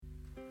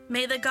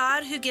May the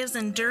God who gives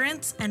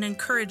endurance and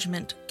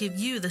encouragement give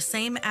you the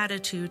same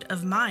attitude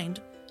of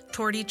mind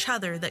toward each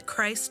other that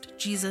Christ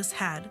Jesus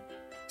had,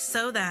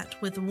 so that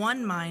with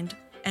one mind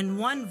and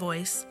one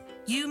voice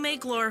you may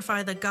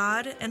glorify the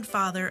God and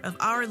Father of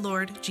our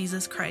Lord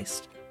Jesus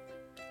Christ.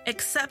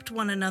 Accept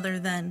one another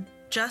then,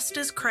 just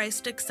as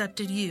Christ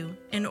accepted you,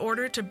 in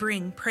order to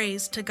bring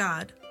praise to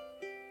God.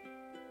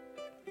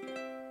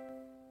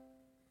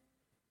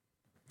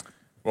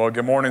 Well,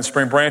 good morning,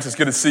 Spring Branch. It's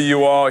good to see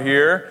you all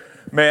here.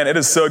 Man, it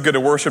is so good to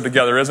worship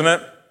together, isn't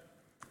it?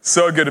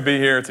 So good to be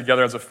here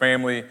together as a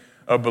family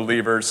of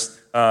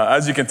believers.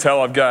 As you can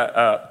tell, I've got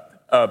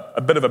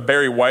a bit of a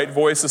Barry White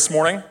voice this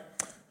morning.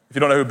 If you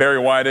don't know who Barry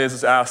White is,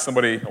 just ask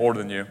somebody older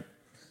than you.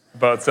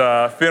 But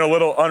feeling a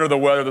little under the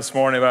weather this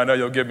morning, but I know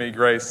you'll give me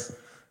grace.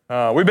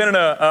 We've been in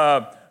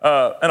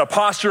a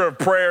posture of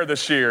prayer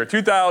this year,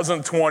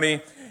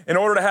 2020. In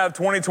order to have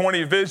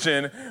 2020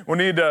 vision, we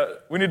need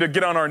to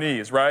get on our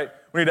knees, right?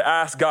 We need to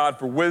ask God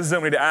for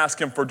wisdom. We need to ask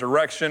Him for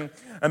direction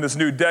in this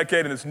new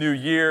decade, in this new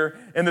year,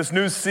 in this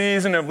new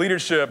season of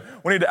leadership.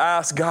 We need to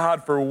ask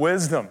God for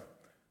wisdom.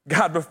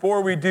 God,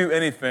 before we do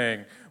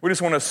anything, we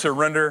just want to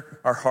surrender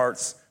our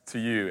hearts to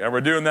you. And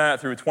we're doing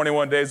that through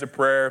 21 days of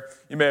prayer.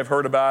 You may have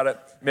heard about it.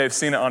 You may have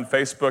seen it on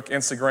Facebook,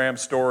 Instagram,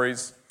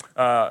 stories.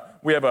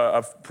 We have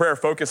a prayer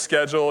focus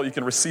schedule. You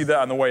can receive that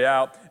on the way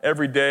out.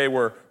 Every day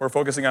we're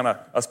focusing on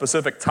a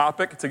specific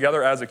topic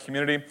together as a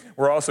community.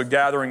 We're also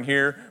gathering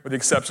here, with the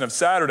exception of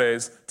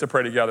Saturdays, to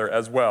pray together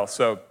as well.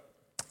 So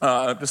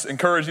just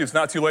encourage you, it's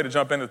not too late to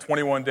jump into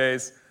 21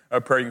 days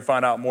of prayer. You can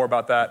find out more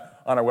about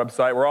that on our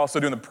website. We're also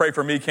doing the Pray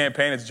For Me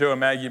campaign, as Joe and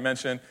Maggie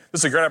mentioned.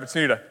 This is a great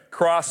opportunity to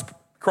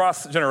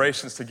cross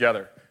generations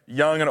together,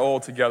 young and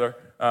old together.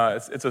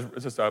 It's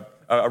just a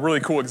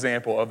really cool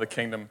example of the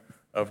kingdom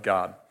of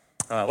God.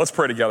 Let's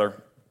pray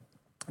together.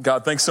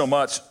 God, thanks so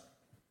much.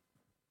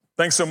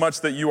 Thanks so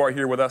much that you are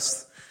here with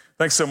us.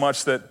 Thanks so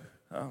much that,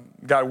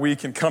 God, we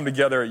can come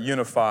together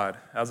unified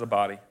as a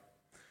body.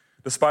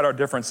 Despite our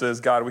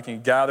differences, God, we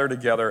can gather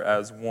together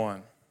as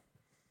one,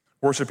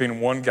 worshiping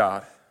one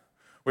God.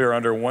 We are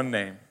under one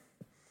name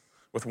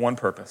with one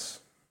purpose.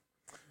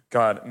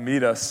 God,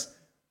 meet us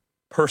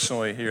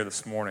personally here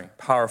this morning,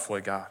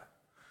 powerfully, God.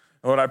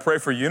 And Lord, I pray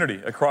for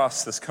unity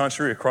across this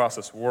country, across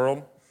this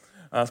world.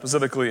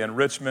 Specifically in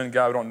Richmond,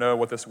 God, we don't know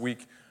what this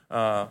week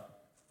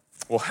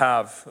will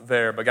have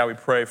there, but God, we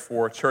pray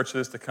for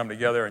churches to come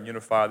together and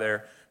unify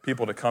there,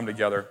 people to come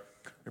together.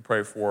 We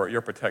pray for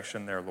your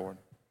protection there, Lord.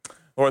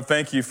 Lord,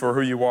 thank you for who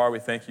you are. We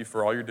thank you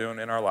for all you're doing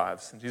in our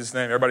lives. In Jesus'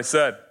 name, everybody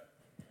said,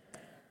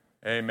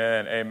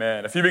 amen,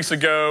 amen. A few weeks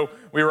ago,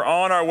 we were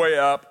on our way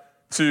up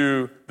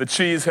to the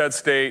Cheesehead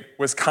State,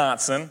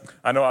 Wisconsin.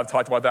 I know I've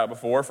talked about that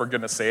before, for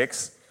goodness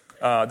sakes,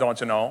 don't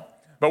you know?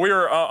 But we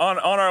were on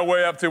our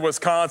way up to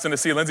Wisconsin to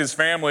see Lindsay's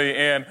family,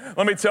 and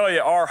let me tell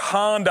you, our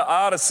Honda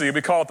Odyssey, we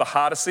call it the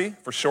Hodyssey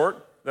for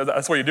short.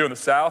 That's what you do in the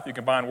South. You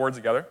combine words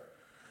together.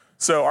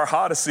 So our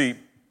Hodyssey,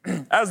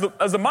 as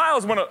the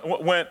miles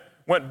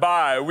went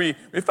by, we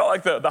felt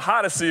like the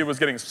Hodyssey was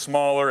getting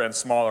smaller and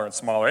smaller and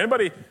smaller.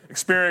 Anybody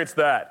experienced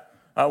that?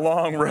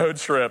 Long road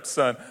trips.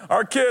 And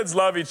our kids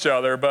love each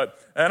other,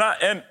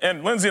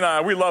 and Lindsay and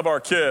I, we love our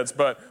kids,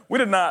 but we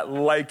did not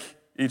like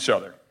each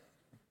other.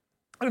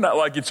 I did not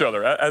like each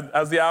other.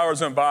 As the hours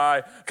went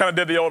by, kind of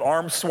did the old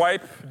arm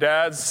swipe.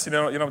 Dads, you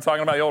know what I'm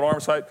talking about, the old arm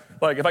swipe.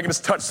 Like, if I can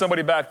just touch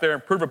somebody back there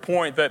and prove a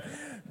point that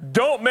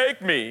don't make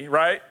me,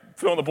 right,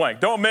 fill in the blank.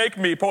 Don't make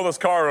me pull this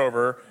car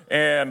over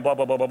and blah,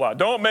 blah, blah, blah, blah.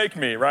 Don't make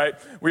me, right?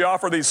 We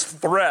offer these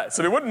threats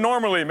that we wouldn't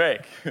normally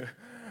make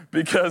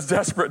because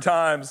desperate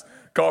times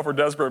call for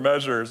desperate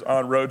measures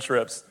on road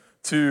trips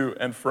to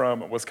and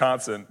from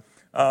Wisconsin.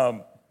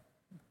 Isn't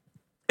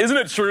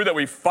it true that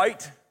we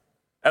fight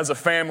as a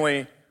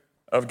family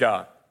of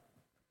God?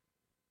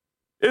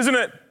 Isn't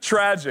it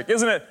tragic?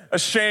 Isn't it a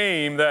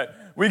shame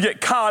that we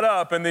get caught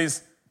up in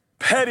these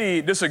petty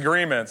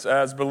disagreements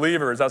as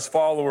believers, as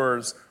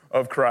followers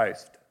of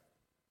Christ?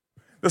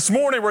 This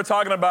morning we're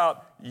talking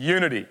about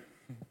unity.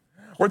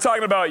 We're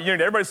talking about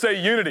unity. Everybody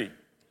say unity.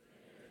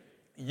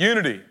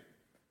 Unity.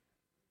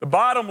 The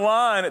bottom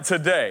line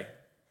today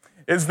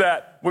is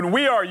that when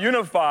we are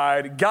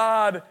unified,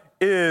 God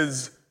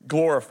is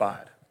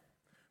glorified.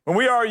 When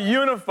we are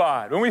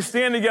unified, when we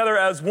stand together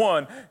as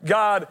one,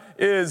 God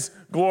is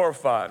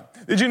glorified.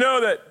 Did you know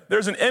that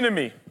there's an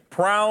enemy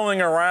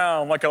prowling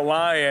around like a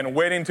lion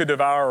waiting to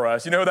devour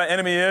us? You know who that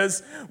enemy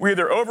is? We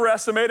either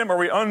overestimate him or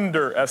we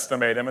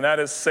underestimate him, and that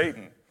is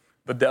Satan,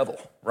 the devil,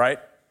 right?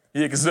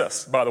 He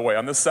exists, by the way,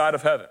 on this side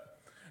of heaven.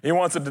 He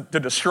wants to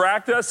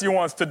distract us. He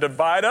wants to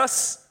divide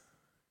us.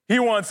 He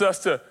wants us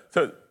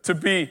to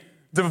be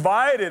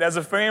divided as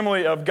a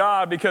family of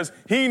God because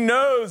he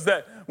knows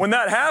that when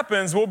that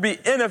happens, we'll be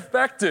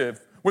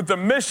ineffective with the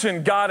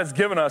mission God has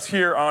given us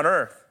here on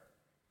earth.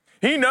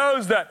 He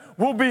knows that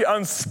we'll be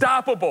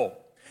unstoppable.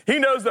 He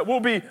knows that we'll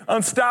be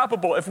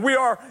unstoppable. If we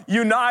are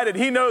united,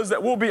 he knows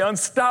that we'll be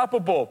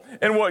unstoppable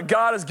in what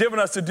God has given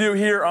us to do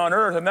here on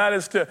earth, and that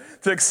is to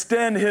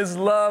extend his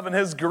love and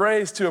his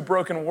grace to a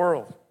broken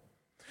world.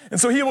 And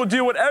so he will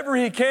do whatever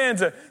he can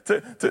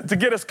to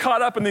get us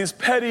caught up in these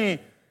petty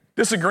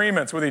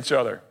disagreements with each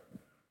other.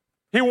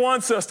 He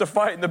wants us to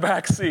fight in the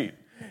back seat.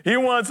 He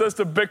wants us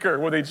to bicker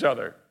with each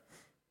other.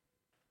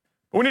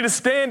 We need to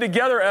stand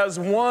together as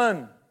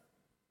one.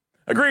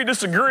 Agree,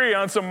 disagree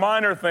on some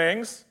minor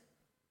things.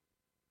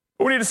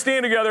 But we need to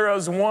stand together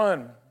as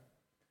one,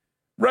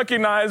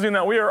 recognizing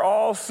that we are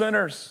all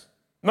sinners.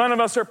 None of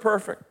us are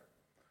perfect.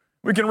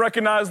 We can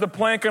recognize the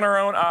plank in our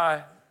own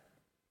eye.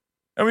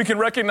 And we can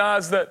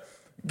recognize that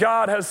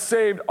God has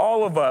saved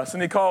all of us,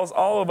 and he calls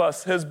all of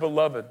us his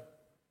beloved.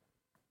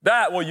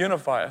 That will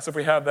unify us if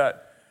we have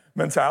that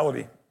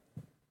mentality.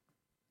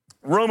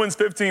 Romans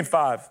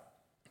 15:5.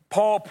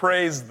 Paul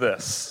prays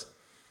this.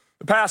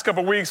 The past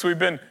couple weeks, we've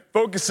been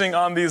focusing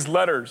on these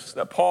letters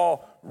that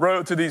Paul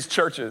wrote to these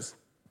churches.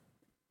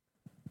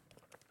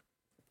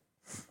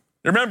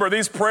 Remember,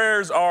 these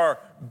prayers are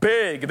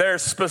big, they're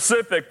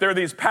specific, they're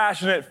these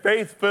passionate,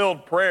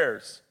 faith-filled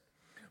prayers.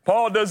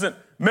 Paul doesn't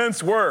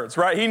mince words,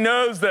 right? He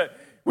knows that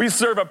we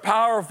serve a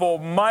powerful,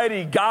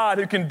 mighty God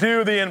who can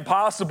do the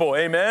impossible,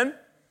 amen?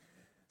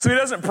 So he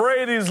doesn't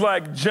pray these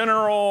like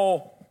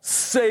general,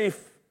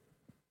 safe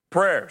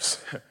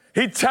prayers.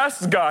 He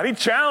tests God, he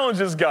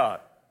challenges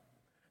God.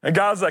 And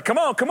God's like, come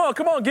on,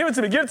 give it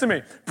to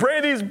me.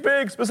 Pray these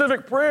big,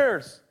 specific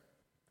prayers.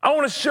 I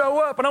want to show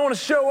up and I want to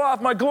show off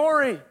my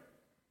glory.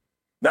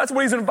 That's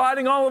what he's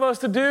inviting all of us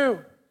to do.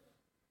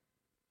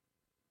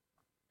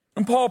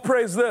 And Paul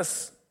prays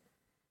this.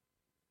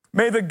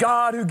 May the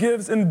God who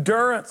gives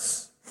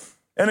endurance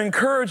and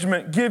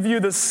encouragement give you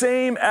the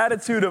same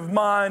attitude of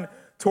mind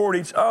toward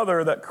each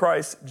other that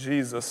Christ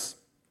Jesus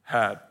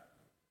had.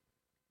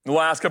 In the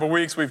last couple of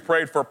weeks, we've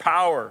prayed for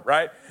power,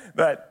 right?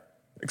 That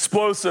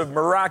explosive,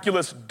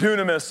 miraculous,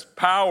 dunamis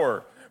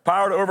power to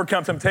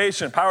overcome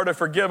temptation, power to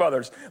forgive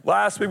others.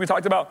 Last week, we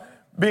talked about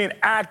being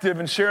active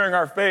in sharing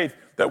our faith,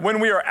 that when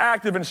we are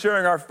active in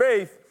sharing our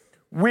faith,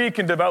 we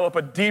can develop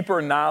a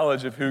deeper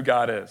knowledge of who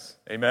God is.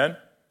 Amen?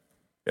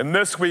 And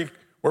this week,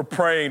 we're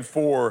praying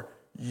for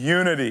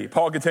unity.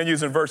 Paul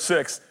continues in verse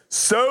 6,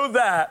 so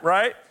that,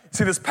 right?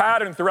 See this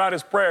pattern throughout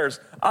his prayers.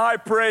 I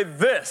pray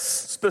this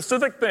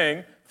specific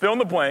thing, fill in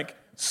the blank,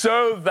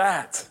 so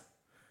that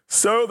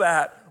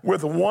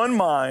with one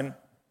mind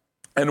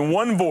and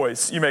one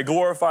voice, you may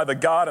glorify the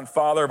God and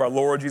Father of our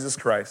Lord Jesus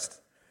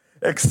Christ.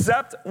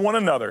 Accept one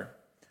another,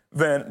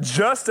 then,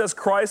 just as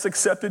Christ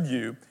accepted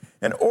you,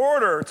 in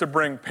order to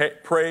bring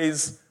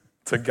praise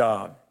to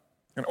God.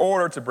 In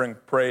order to bring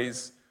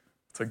praise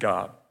to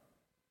God.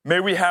 May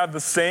we have the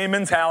same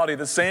mentality,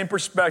 the same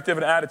perspective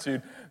and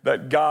attitude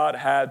that God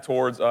had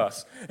towards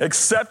us.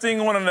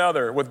 Accepting one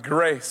another with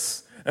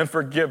grace and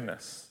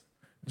forgiveness,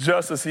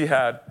 just as he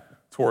had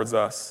towards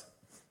us.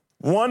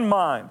 One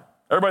mind.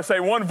 Everybody say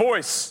one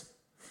voice.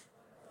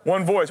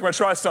 One voice. We're going to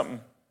try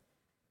something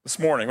this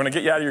morning. We're going to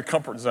get you out of your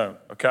comfort zone,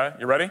 okay?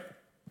 You ready?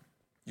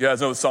 You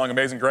guys know the song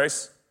Amazing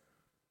Grace?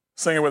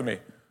 Sing it with me.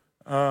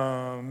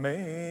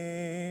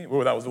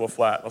 Ooh, that was a little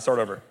flat. I'll start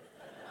over.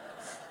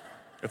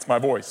 It's my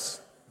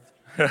voice.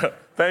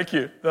 Thank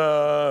you.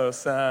 The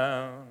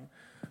sound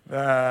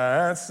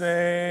that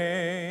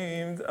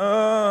saved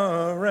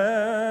a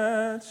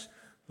wretch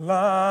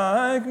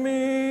like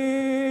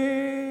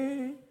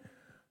me.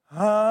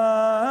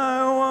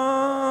 I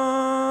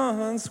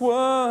once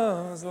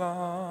was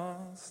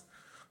lost,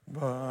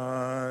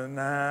 but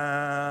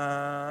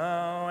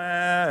now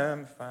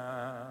am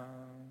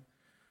found.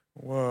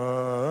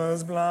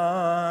 Was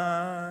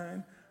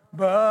blind,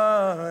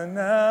 but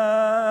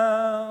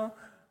now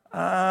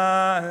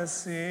I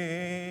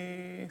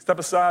see. Step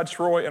aside,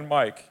 Troy and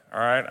Mike. All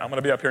right, I'm going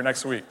to be up here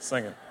next week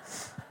singing.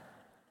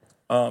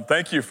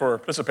 Thank you for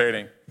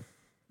participating.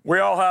 We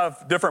all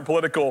have different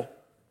political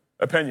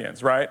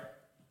opinions, right?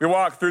 We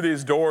walked through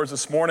these doors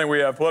this morning. We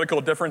have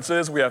political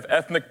differences. We have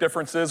ethnic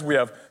differences. We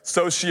have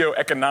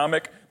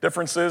socioeconomic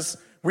differences.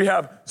 We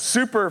have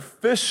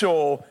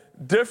superficial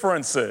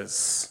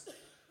differences.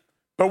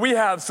 But we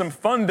have some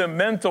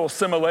fundamental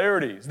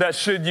similarities that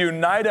should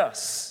unite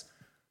us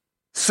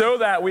so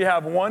that we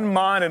have one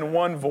mind and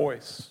one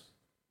voice.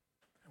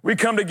 We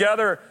come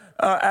together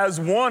as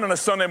one on a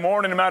Sunday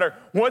morning, no matter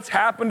what's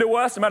happened to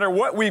us, no matter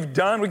what we've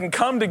done, we can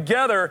come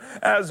together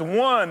as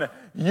one,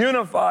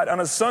 unified on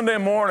a Sunday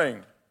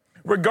morning,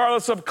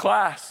 regardless of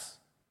class,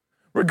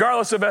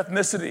 regardless of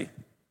ethnicity.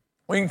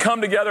 We can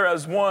come together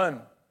as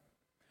one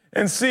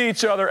and see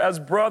each other as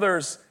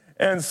brothers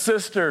and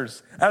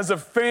sisters, as a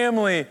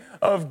family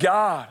of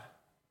God.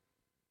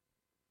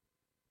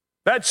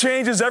 That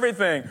changes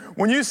everything.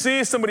 When you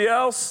see somebody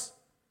else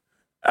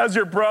as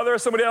your brother,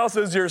 somebody else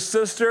as your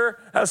sister,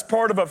 as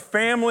part of a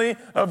family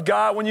of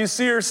God, when you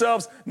see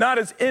yourselves not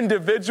as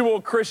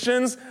individual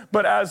Christians,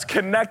 but as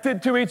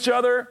connected to each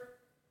other,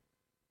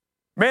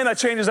 man, that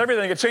changes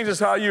everything. It changes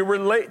how you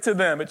relate to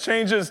them. It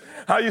changes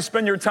how you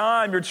spend your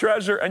time, your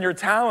treasure, and your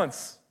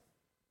talents.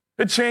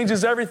 It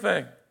changes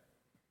everything.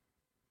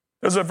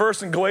 There's a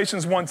verse in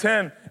Galatians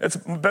 1:10. It's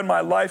been my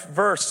life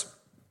verse.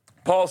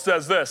 Paul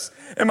says this,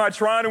 am I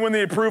trying to win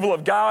the approval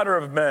of God or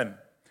of men?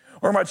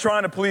 Or am I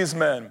trying to please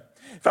men?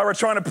 If I were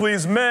trying to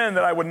please men,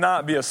 then I would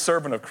not be a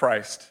servant of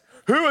Christ.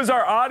 Who is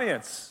our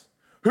audience?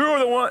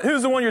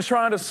 Who's the one you're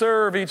trying to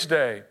serve each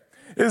day?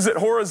 Is it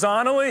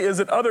horizontally? Is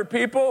it other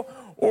people?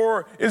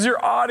 Or is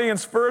your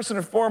audience first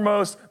and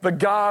foremost the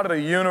God of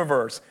the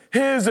universe?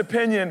 His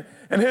opinion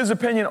and his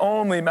opinion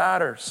only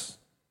matters.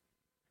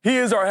 He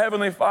is our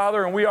Heavenly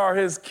Father and we are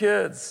his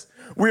kids.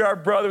 We are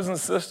brothers and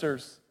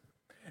sisters.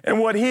 And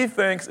what he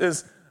thinks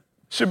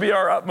should be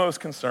our utmost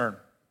concern.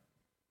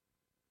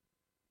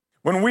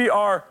 When we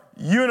are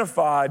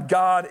unified,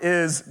 God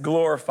is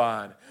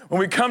glorified. When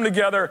we come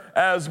together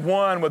as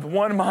one with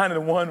one mind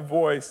and one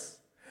voice,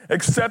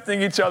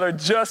 accepting each other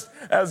just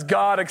as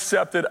God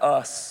accepted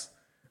us,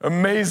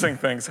 amazing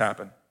things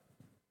happen.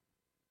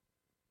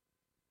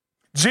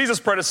 Jesus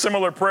prayed a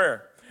similar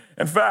prayer.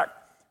 In fact,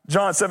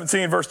 John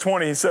 17, verse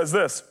 20, he says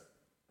this,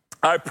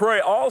 I pray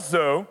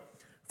also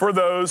for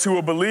those who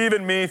will believe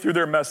in me through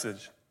their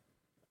message,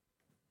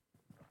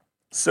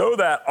 so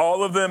that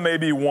all of them may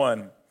be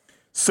one,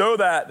 so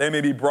that they may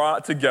be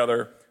brought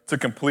together to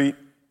complete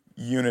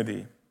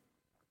unity.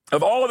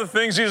 Of all of the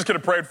things Jesus could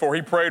have prayed for,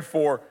 he prayed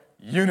for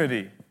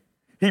unity.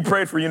 He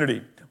prayed for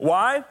unity.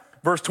 Why?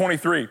 Verse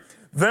 23,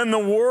 then the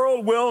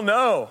world will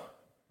know.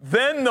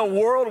 Then the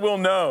world will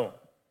know.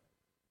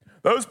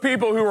 Those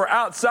people who are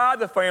outside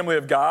the family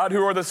of God,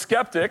 who are the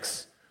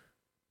skeptics,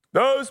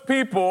 those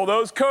people,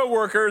 those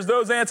coworkers,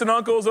 those aunts and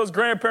uncles, those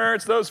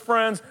grandparents, those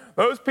friends,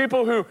 those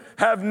people who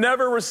have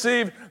never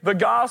received the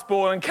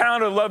gospel and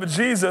encountered the love of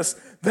Jesus,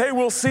 they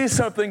will see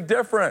something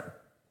different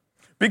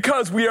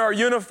because we are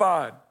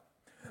unified.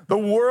 The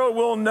world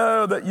will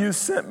know that you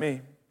sent me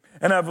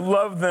and have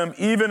loved them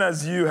even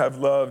as you have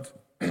loved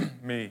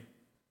me.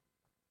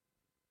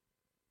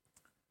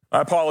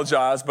 I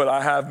apologize, but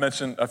I have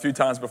mentioned a few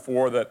times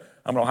before that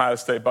I'm an Ohio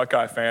State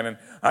Buckeye fan, and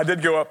I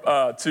did go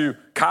up to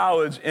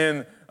college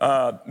in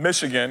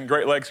Michigan,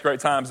 Great Lakes, Great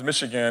Times,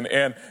 Michigan,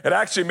 and it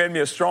actually made me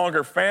a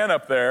stronger fan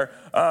up there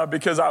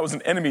because I was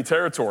in enemy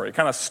territory. It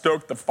kind of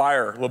stoked the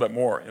fire a little bit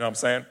more, you know what I'm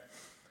saying?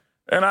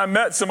 And I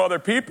met some other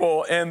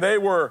people, and they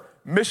were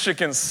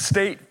Michigan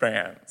State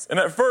fans. And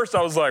at first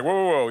I was like,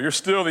 whoa, you're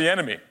still the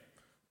enemy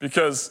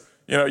because,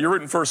 you're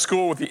rooting for a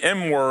school with the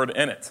M word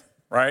in it,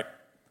 right?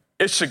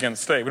 Michigan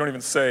State. We don't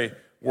even say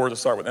words that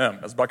start with M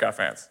as Buckeye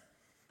fans.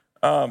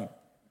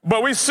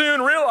 But we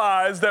soon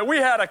realized that we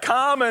had a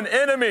common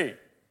enemy.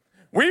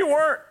 We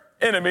weren't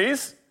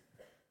enemies.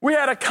 We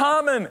had a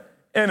common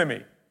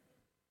enemy,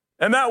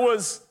 and that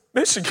was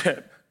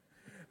Michigan.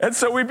 And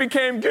so we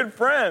became good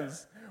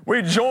friends.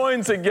 We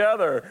joined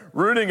together,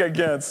 rooting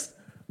against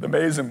the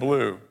maize and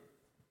blue.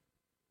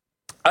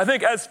 I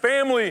think as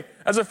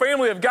a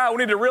family of God,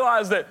 we need to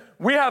realize that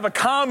we have a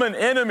common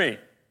enemy.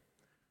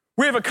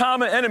 We have a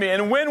common enemy,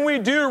 and when we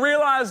do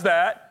realize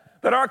that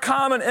our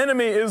common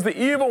enemy is the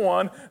evil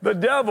one, the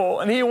devil,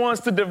 and he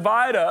wants to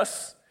divide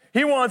us.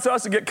 He wants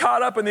us to get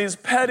caught up in these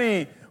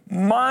petty,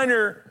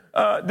 minor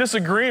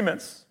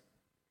disagreements.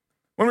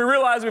 When we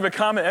realize we have a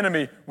common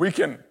enemy, we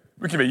can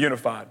be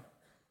unified.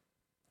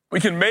 We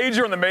can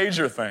major in the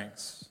major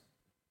things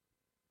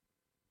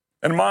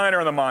and minor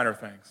in the minor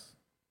things.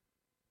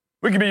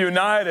 We can be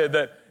united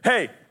that,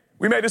 hey,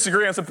 we may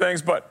disagree on some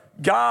things,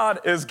 but God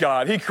is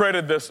God. He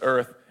created this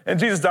earth, and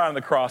Jesus died on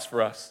the cross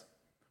for us.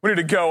 We need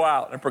to go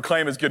out and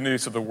proclaim his good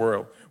news to the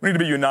world. We need to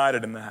be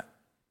united in that.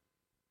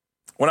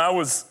 When I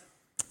was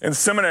in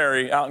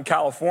seminary out in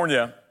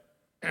California,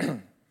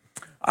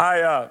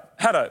 I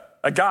had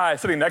a guy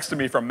sitting next to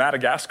me from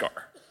Madagascar.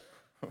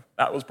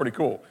 That was pretty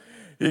cool.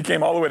 He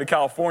came all the way to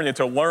California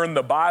to learn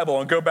the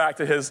Bible and go back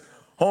to his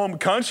home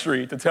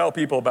country to tell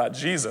people about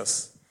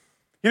Jesus.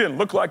 He didn't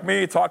look like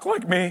me, talk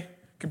like me,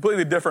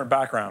 completely different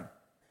background.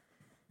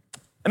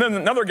 And then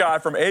another guy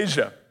from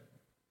Asia,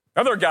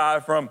 another guy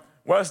from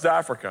West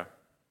Africa.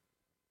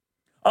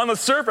 On the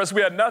surface,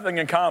 we had nothing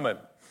in common.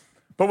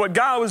 But what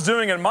God was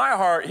doing in my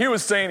heart, he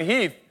was saying,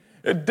 Heath,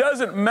 it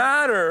doesn't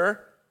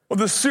matter what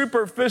the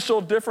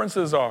superficial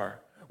differences are.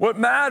 What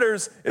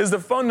matters is the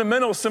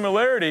fundamental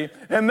similarity,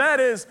 and that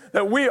is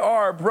that we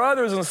are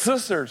brothers and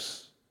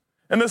sisters.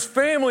 And this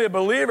family of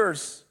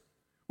believers,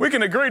 we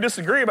can agree,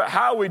 disagree about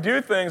how we do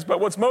things,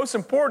 but what's most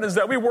important is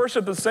that we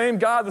worship the same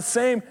God, the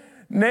same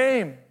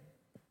name.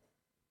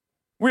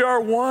 We are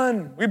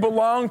one. We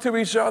belong to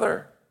each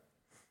other.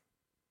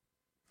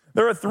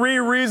 There are 3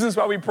 reasons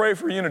why we pray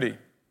for unity.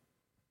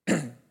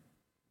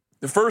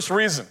 The first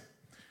reason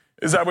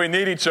is that we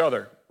need each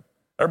other.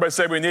 Everybody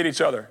say we need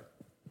each other.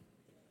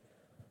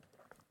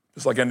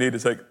 Just like I need to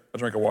take a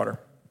drink of water.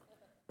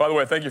 By the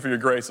way, thank you for your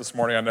grace this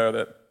morning. I know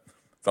that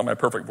it's not my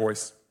perfect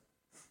voice.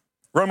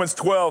 Romans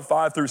 12,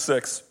 5 through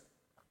 6.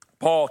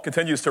 Paul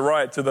continues to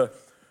write to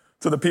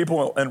the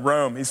people in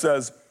Rome. He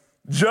says,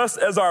 just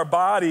as our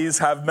bodies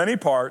have many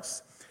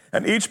parts,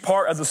 and each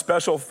part has a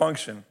special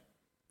function,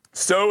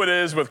 so it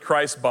is with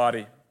Christ's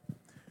body.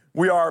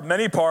 We are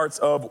many parts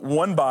of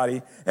one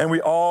body, and we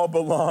all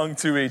belong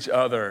to each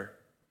other.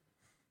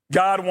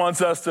 God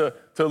wants us to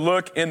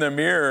look in the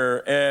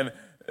mirror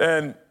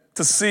and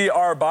to see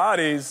our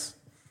bodies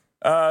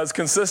is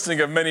consisting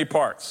of many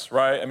parts,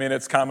 right? I mean,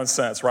 it's common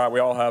sense, right? We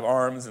all have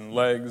arms and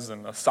legs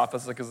and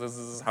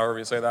esophaguses, however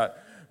you say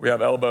that. We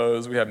have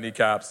elbows, we have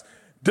kneecaps.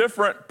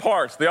 Different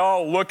parts. They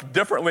all look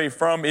differently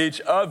from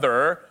each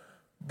other,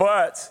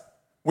 but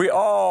we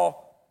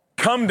all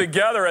come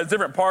together as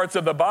different parts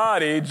of the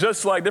body,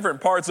 just like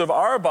different parts of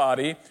our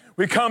body.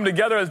 We come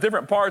together as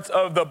different parts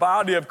of the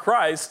body of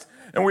Christ,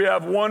 and we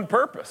have one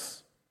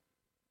purpose.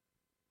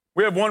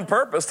 We have one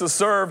purpose: to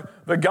serve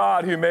the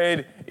God who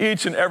made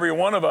each and every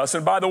one of us.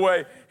 And by the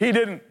way, He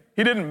didn't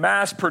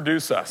mass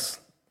produce us.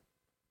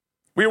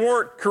 We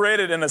weren't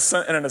created in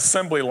an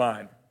assembly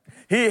line.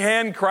 He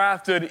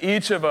handcrafted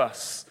each of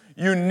us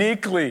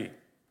uniquely.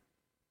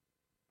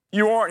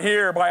 You aren't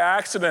here by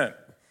accident.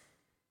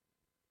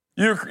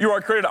 You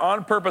are created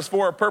on purpose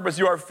for a purpose.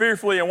 You are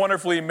fearfully and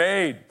wonderfully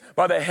made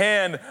by the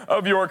hand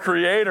of your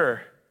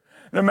Creator.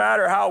 No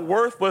matter how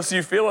worthless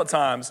you feel at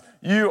times,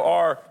 you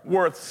are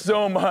worth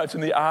so much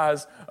in the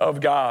eyes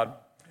of God.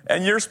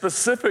 And your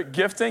specific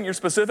gifting, your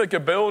specific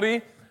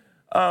ability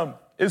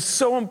is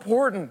so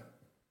important.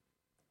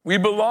 We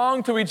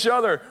belong to each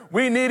other.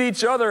 We need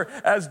each other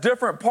as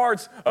different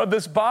parts of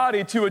this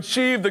body to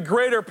achieve the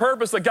greater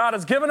purpose that God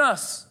has given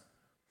us.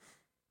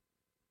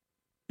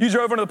 You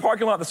drove into the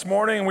parking lot this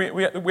morning,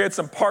 and we had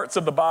some parts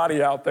of the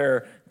body out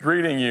there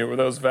greeting you with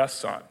those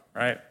vests on,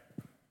 right?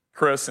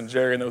 Chris and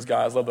Jerry and those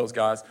guys, love those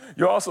guys.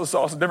 You also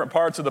saw some different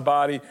parts of the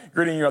body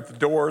greeting you at the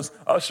doors,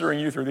 ushering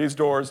you through these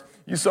doors.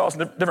 You saw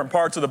some different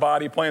parts of the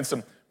body playing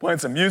some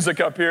music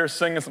up here,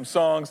 singing some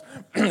songs.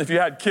 If you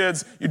had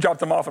kids, you dropped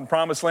them off in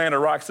Promised Land or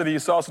Rock City. You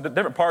saw some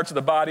different parts of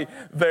the body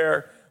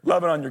there,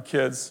 loving on your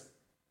kids.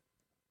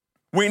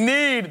 We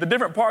need the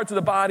different parts of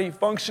the body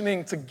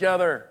functioning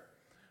together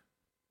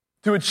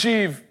to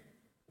achieve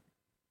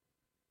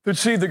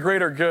the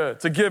greater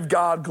good, to give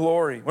God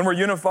glory. When we're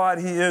unified,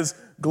 He is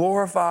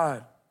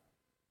glorified.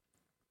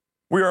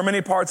 We are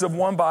many parts of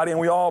one body, and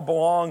we all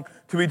belong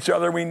to each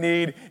other. We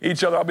need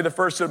each other. I'll be the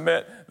first to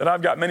admit that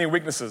I've got many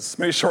weaknesses,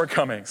 many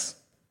shortcomings.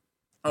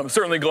 I'm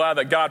certainly glad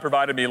that God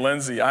provided me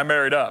Lindsay. I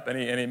married up.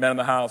 Any men in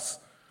the house?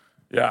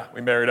 Yeah,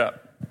 we married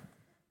up.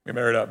 We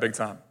married up big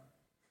time.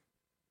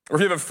 Or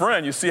if you have a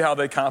friend, you see how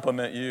they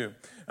compliment you.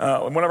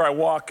 And whenever I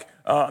walk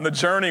on the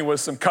journey with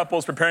some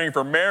couples preparing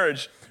for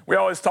marriage, we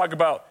always talk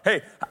about,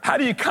 hey, how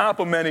do you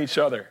compliment each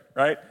other,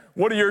 right?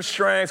 What are your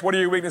strengths? What are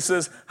your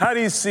weaknesses? How do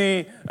you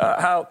see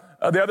how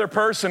the other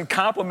person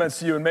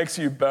compliments you and makes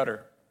you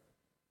better?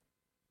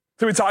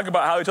 So we talk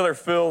about how each other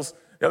fills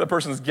the other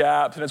person's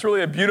gaps, and it's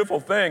really a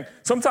beautiful thing.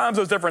 Sometimes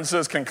those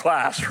differences can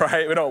clash,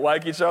 right? We don't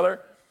like each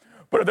other.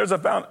 But if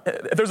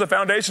there's a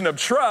foundation of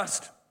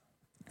trust,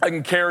 that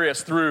can carry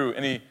us through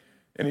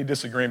any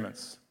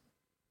disagreements.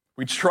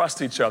 We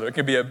trust each other. It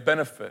can be a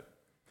benefit.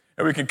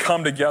 And we can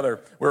come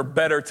together. We're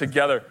better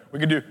together. We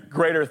can do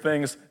greater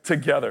things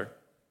together.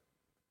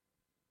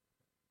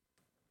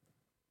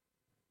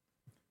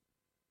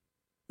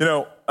 You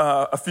know,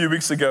 a few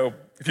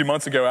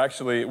months ago,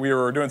 actually, we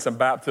were doing some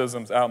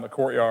baptisms out in the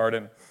courtyard.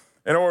 And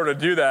in order to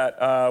do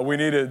that, we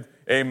needed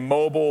a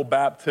mobile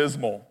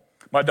baptismal.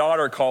 My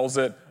daughter calls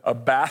it a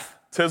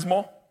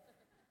baptismal.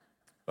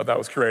 Thought that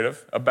was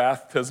creative. A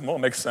baptismal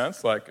makes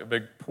sense, like a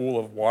big pool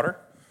of water.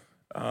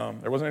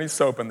 There wasn't any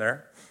soap in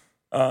there.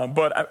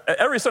 But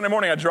every Sunday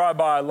morning I drive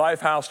by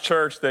Lifehouse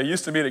Church. They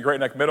used to meet at Great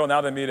Neck Middle.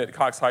 Now they meet at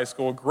Cox High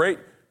School. Great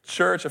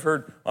church. I've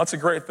heard lots of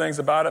great things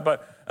about it.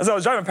 But as I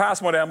was driving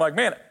past one day, I'm like,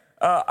 man,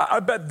 I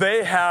bet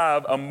they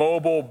have a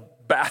mobile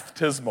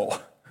baptismal.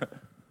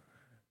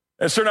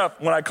 And sure enough,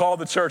 when I called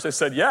the church, they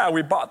said, yeah,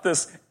 we bought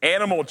this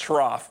animal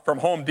trough from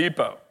Home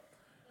Depot.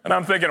 And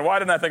I'm thinking, why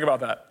didn't I think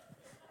about that?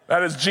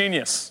 That is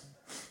genius.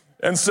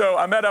 And so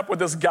I met up with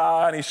this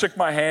guy, and he shook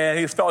my hand.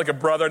 He felt like a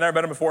brother. I never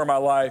met him before in my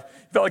life.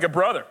 He felt like a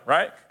brother,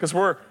 right? Because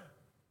we're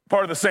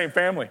part of the same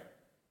family,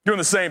 doing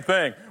the same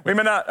thing. We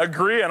may not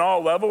agree on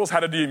all levels,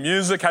 how to do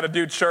music, how to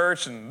do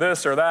church, and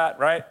this or that,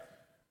 right?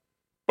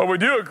 But we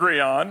do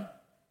agree on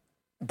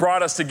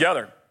brought us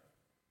together.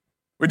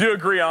 We do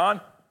agree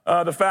on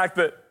the fact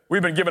that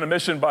we've been given a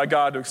mission by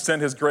God to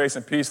extend His grace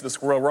and peace to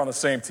this world. We're on the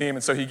same team,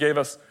 and so He gave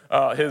us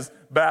His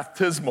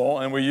baptismal,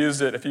 and we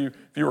used it. If you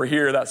were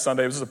here that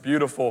Sunday, it was a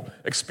beautiful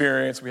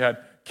experience. We had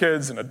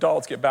kids and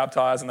adults get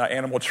baptized in that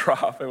animal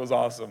trough. It was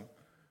awesome.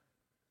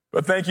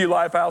 But thank you,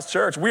 Lifehouse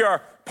Church. We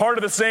are part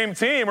of the same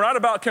team. We're not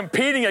about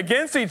competing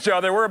against each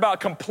other. We're about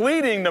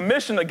completing the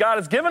mission that God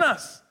has given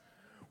us.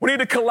 We need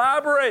to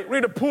collaborate. We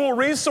need to pool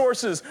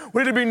resources.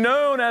 We need to be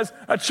known as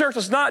a church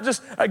that's not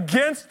just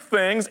against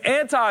things,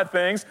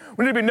 anti-things.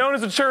 We need to be known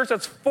as a church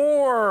that's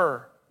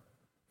for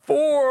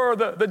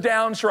the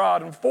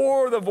downtrodden,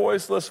 for the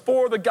voiceless,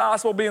 for the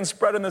gospel being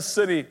spread in this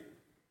city.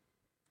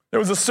 There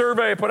was a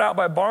survey put out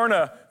by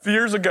Barna a few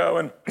years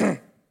ago, and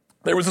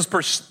there was this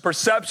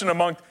perception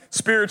among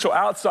spiritual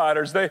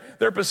outsiders.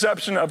 Their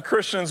perception of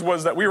Christians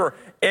was that we were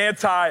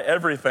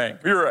anti-everything.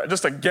 We were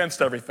just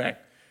against everything.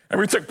 And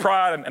we took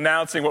pride in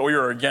announcing what we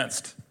were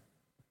against.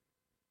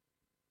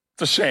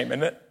 It's a shame,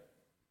 isn't it?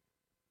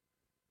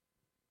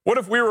 What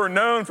if we were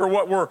known for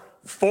what we're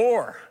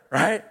for,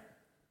 right?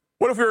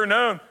 What if we were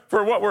known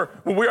for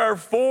we are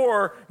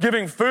for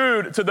giving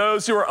food to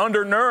those who are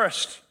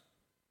undernourished?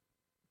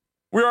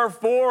 We are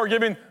for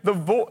giving the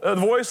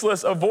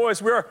voiceless a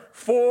voice. We are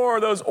for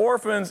those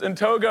orphans in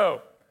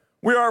Togo.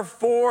 We are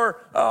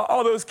for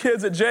all those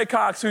kids at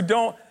Jaycox who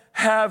don't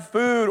have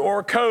food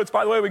or coats.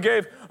 By the way, we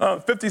gave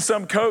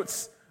 50-some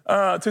coats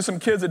to some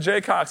kids at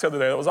Jaycox the other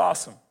day. That was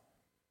awesome.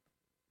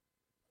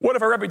 What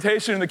if our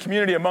reputation in the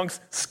community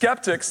amongst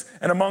skeptics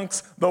and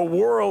amongst the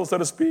world, so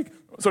to speak,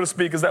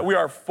 is that we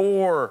are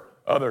for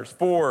others,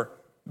 for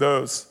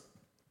those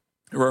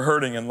who are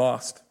hurting and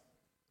lost?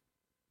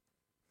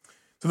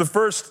 So the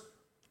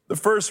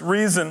first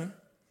reason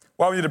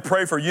why we need to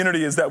pray for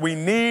unity is that we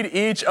need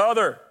each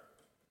other.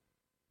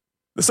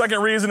 The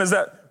second reason is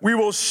that we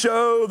will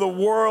show the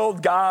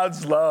world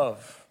God's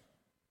love.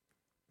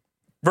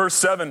 Verse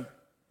 7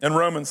 in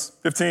Romans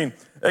 15,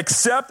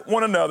 accept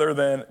one another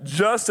then,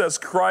 just as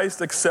Christ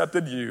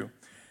accepted you,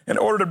 in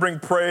order to bring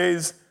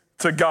praise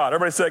to God.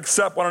 Everybody say,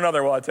 accept one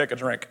another while I take a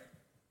drink.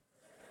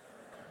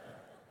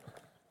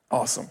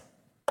 Awesome.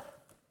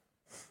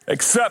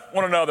 Accept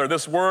one another.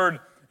 This word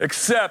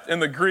accept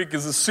in the Greek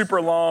is a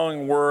super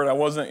long word. I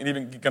wasn't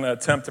even going to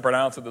attempt to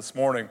pronounce it this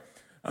morning,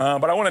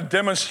 but I want to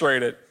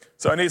demonstrate it.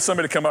 So I need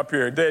somebody to come up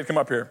here. Dave, come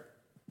up here.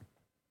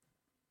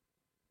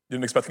 You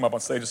didn't expect to come up on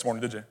stage this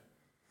morning, did you?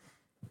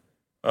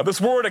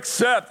 This word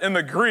accept in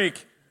the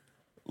Greek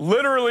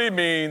literally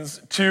means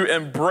to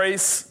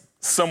embrace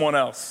someone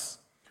else.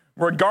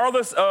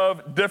 Regardless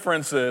of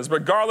differences,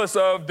 regardless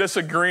of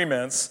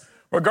disagreements,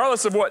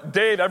 regardless of what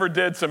Dave ever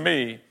did to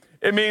me,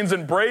 it means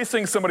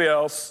embracing somebody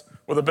else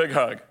with a big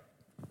hug.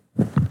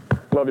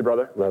 Love you,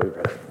 brother. Love you,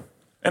 brother.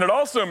 And it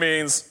also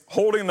means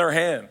holding their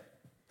hand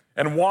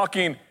and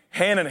walking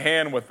hand in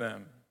hand with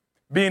them,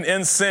 being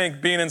in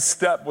sync, being in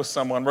step with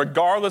someone,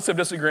 regardless of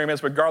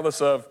disagreements,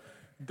 regardless of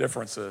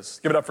differences.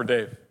 Give it up for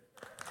Dave.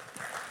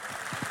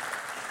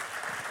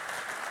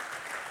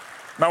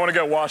 Might want to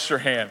go wash your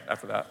hand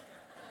after that.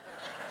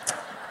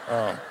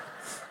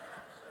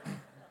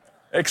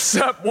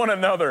 Accept one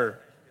another.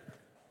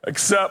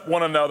 Accept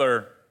one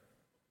another.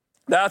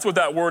 That's what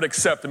that word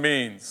accept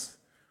means.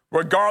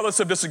 Regardless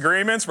of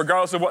disagreements,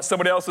 regardless of what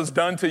somebody else has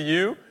done to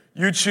you,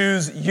 you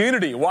choose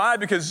unity. Why?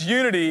 Because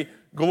unity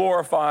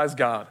glorifies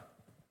God.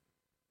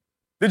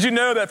 Did you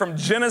know that from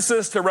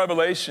Genesis to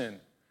Revelation,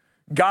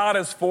 God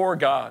is for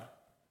God?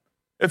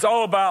 It's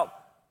all about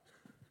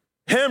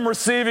Him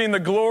receiving the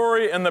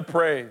glory and the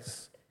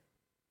praise.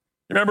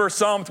 You remember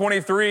Psalm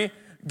 23?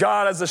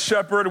 God as a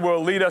shepherd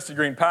will lead us to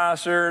green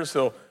pastures.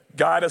 He'll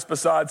guide us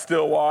beside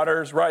still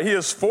waters, right? He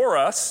is for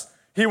us.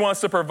 He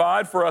wants to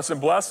provide for us and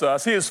bless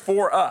us. He is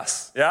for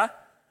us, yeah?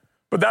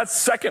 But that's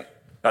second.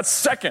 That's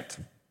second.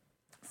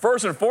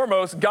 First and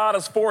foremost, God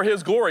is for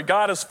His glory.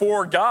 God is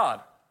for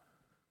God.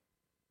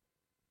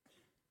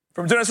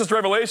 From Genesis to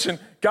Revelation,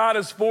 God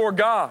is for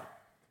God.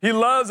 He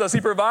loves us.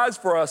 He provides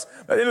for us.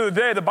 At the end of the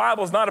day, the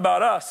Bible is not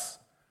about us.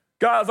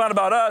 God is not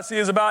about us. He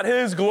is about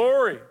His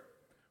glory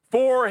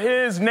for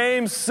His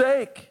name's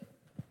sake.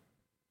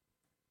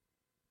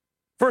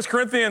 1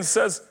 Corinthians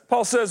says,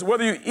 Paul says,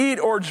 whether you eat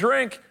or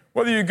drink,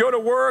 whether you go to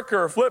work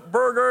or flip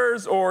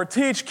burgers or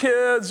teach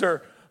kids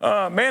or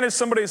manage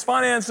somebody's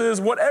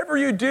finances, whatever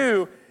you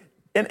do,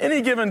 in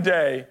any given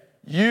day,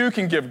 you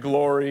can give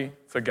glory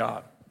to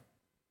God.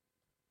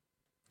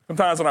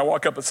 Sometimes when I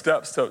walk up the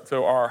steps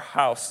to our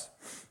house,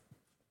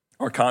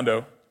 our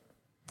condo,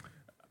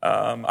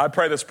 I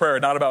pray this prayer,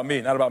 not about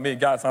me,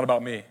 God, it's not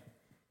about me.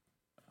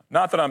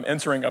 Not that I'm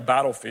entering a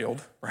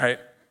battlefield, right?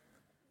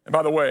 And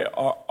by the way,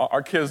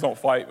 our kids don't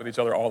fight with each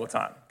other all the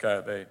time,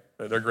 okay?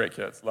 They're great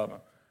kids, love them.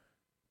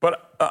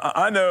 But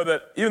I know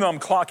that even though I'm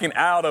clocking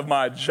out of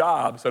my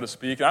job, so to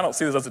speak, and I don't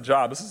see this as a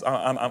job,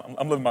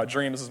 I'm living my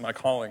dream, this is my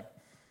calling.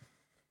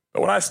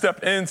 But when I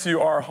step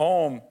into our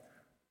home,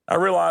 I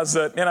realize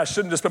that, man, I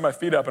shouldn't just put my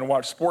feet up and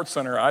watch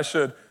SportsCenter. I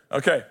should,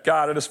 okay,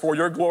 God, it is for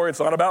your glory. It's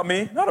not about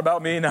me, not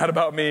about me, not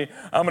about me.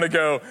 I'm going to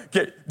go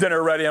get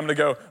dinner ready. I'm going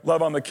to go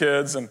love on the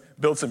kids and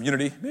build some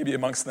unity, maybe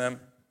amongst them.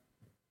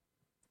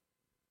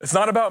 It's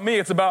not about me.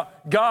 It's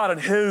about God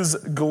and His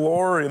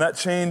glory, and that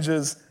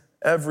changes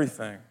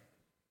everything.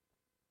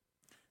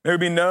 May we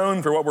be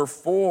known for what we're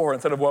for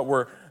instead of what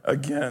we're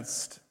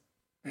against.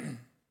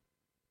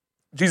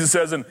 Jesus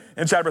says in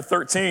chapter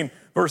 13,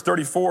 verse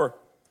 34,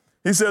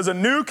 He says, a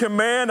new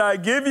command I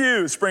give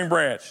you, Spring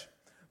Branch.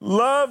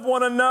 Love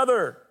one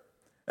another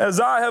as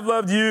I have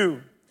loved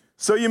you.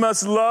 So you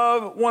must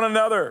love one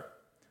another.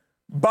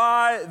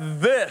 By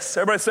this,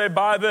 everybody say,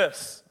 by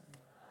this.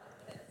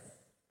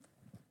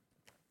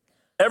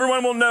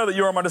 Everyone will know that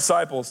you are my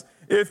disciples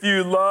if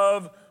you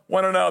love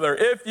one another.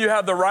 If you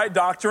have the right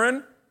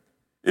doctrine,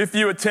 if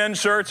you attend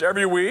church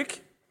every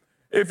week,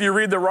 if you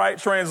read the right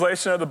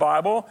translation of the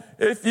Bible,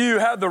 if you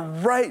have the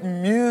right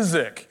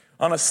music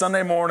on a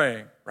Sunday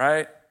morning,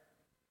 right?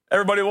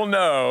 Everybody will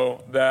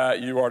know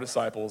that you are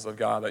disciples of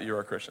God, that you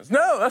are Christians.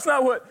 No, that's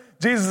not what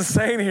Jesus is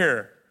saying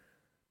here.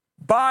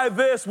 By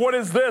this, what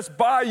is this?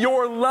 By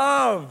your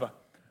love,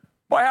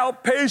 by how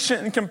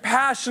patient and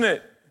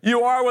compassionate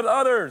you are with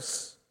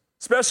others.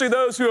 especially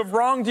those who have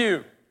wronged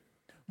you.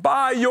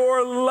 By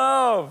your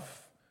love,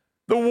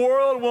 the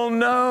world will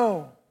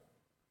know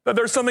that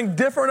there's something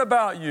different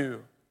about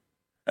you,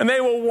 and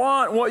they will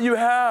want what you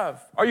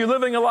have. Are you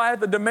living a life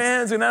that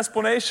demands an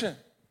explanation?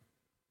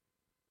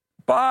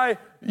 By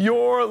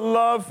your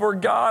love for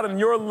God and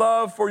your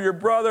love for your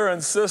brother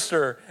and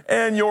sister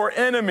and your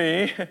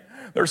enemy,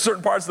 there are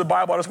certain parts of the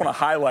Bible I just want to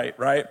highlight,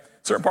 right?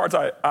 Certain parts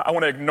I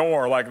want to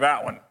ignore, like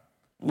that one.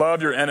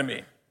 Love your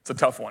enemy. It's a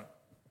tough one.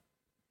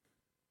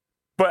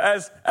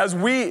 But as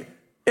we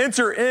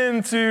enter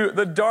into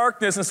the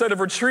darkness, instead of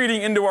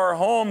retreating into our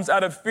homes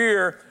out of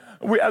fear,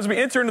 as we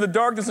enter into the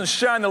darkness and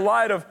shine the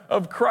light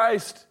of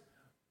Christ,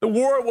 the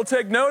world will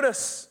take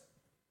notice.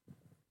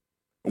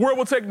 The world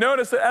will take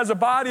notice that as a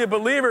body of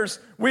believers,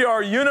 we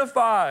are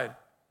unified,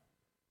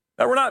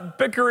 that we're not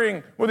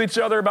bickering with each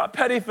other about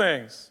petty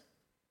things,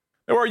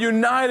 that we're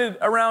united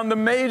around the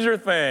major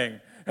thing,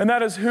 and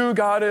that is who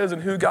God is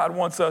and who God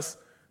wants us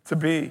to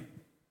be.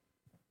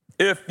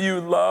 If you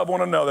love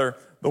one another,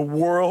 the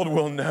world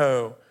will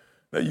know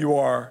that you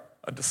are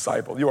a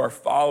disciple, you are a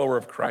follower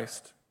of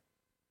Christ.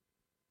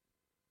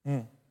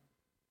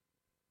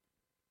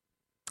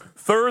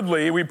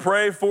 Thirdly, we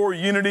pray for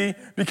unity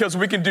because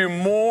we can do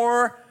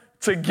more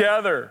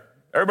together.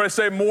 Everybody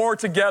say more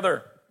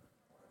together.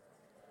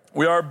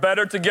 We are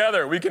better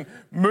together. We can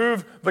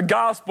move the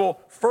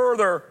gospel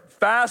further,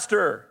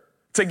 faster,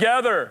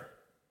 together.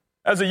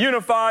 As a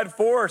unified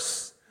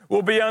force,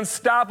 we'll be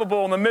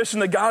unstoppable in the mission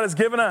that God has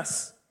given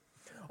us.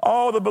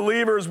 All the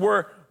believers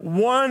were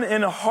one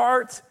in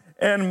heart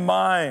and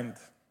mind.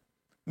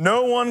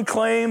 No one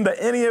claimed that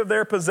any of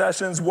their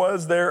possessions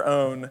was their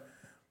own.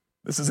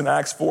 This is in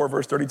Acts 4,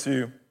 verse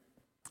 32.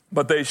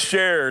 But they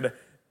shared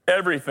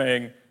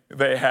everything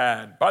they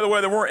had. By the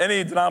way, there weren't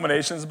any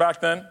denominations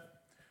back then.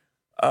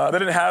 They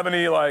didn't have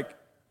any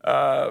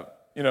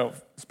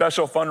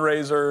special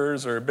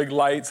fundraisers or big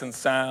lights and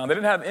sound. They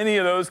didn't have any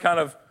of those kind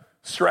of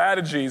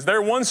strategies.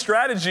 Their one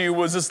strategy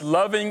was just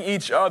loving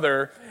each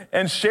other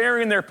and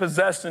sharing their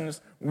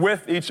possessions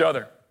with each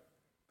other.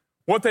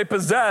 What they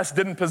possessed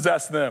didn't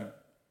possess them.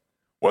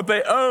 What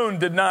they owned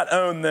did not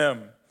own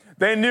them.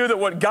 They knew that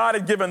what God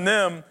had given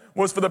them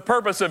was for the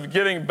purpose of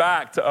giving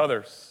back to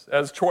others,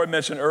 as Troy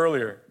mentioned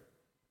earlier.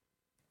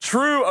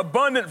 True,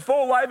 abundant,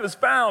 full life is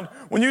found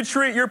when you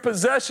treat your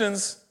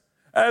possessions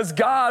as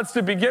God's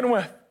to begin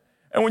with,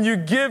 and when you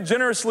give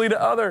generously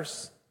to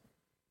others.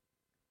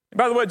 And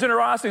by the way,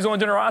 generosity is only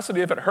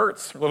generosity if it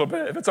hurts a little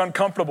bit, if it's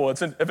uncomfortable,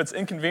 if it's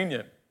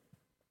inconvenient.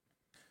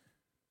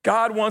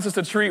 God wants us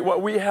to treat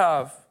what we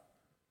have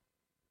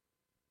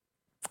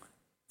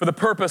for the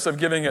purpose of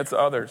giving it to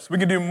others. We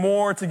can do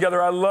more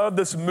together. I love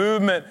this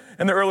movement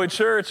in the early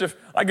church. If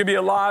I could be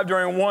alive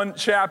during one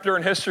chapter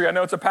in history, I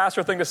know it's a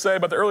pastor thing to say,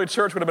 but the early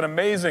church would have been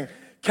amazing.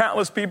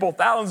 Countless people,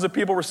 thousands of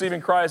people receiving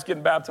Christ,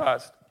 getting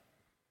baptized.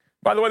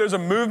 By the way, there's a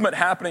movement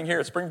happening here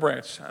at Spring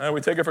Branch. I know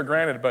we take it for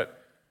granted,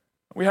 but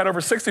we had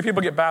over 60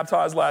 people get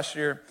baptized last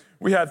year.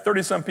 We had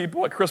 30-some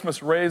people at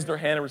Christmas raise their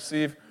hand and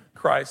receive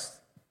Christ.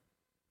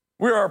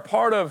 We are a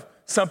part of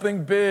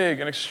something big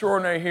and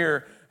extraordinary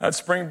here at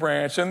Spring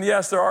Branch. And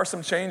yes, there are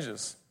some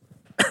changes.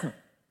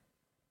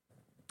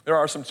 There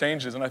are some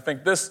changes. And I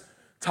think this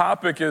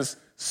topic is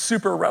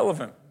super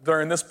relevant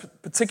during this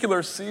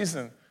particular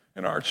season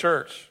in our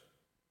church.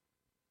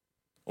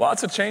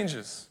 Lots of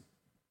changes.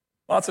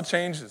 Lots of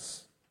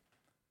changes.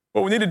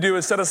 What we need to do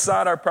is set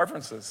aside our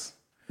preferences,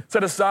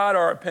 set aside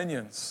our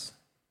opinions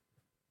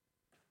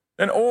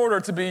in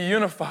order to be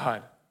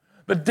unified.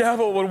 The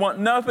devil would want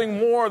nothing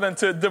more than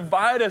to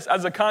divide us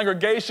as a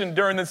congregation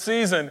during the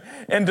season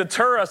and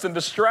deter us and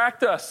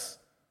distract us,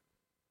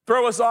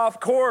 throw us off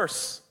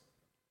course.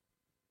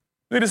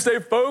 We need to stay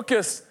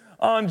focused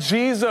on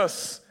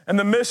Jesus and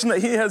the mission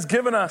that he has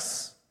given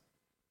us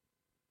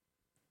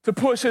to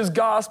push his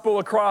gospel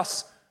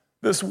across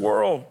this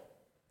world,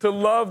 to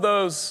love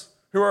those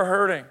who are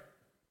hurting.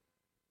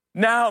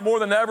 Now, more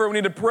than ever, we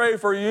need to pray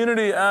for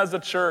unity as a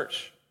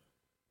church.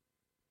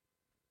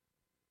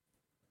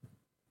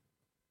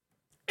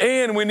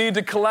 And we need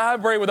to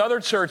collaborate with other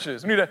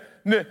churches. We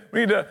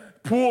need to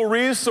pool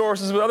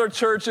resources with other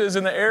churches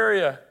in the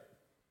area.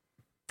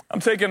 I'm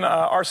taking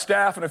our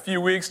staff in a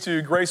few weeks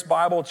to Grace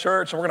Bible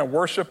Church, and we're going to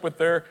worship with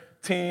their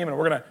team, and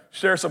we're going to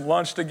share some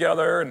lunch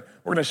together, and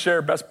we're going to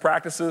share best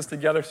practices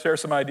together, share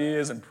some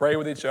ideas, and pray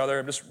with each other.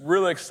 I'm just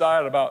really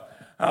excited about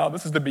how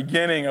this is the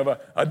beginning of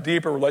a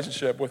deeper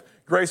relationship with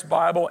Grace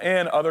Bible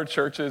and other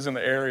churches in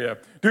the area.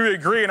 Do we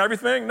agree on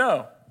everything?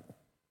 No.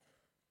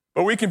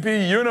 But we can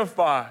be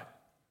unified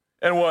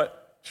in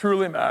what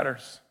truly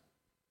matters.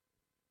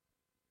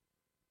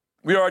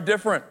 We are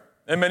different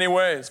in many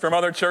ways from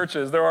other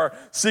churches. There are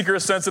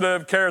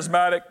seeker-sensitive,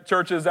 charismatic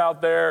churches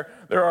out there.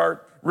 There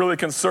are really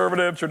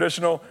conservative,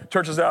 traditional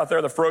churches out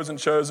there, the frozen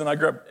chosen. I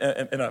grew up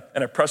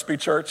in a Presby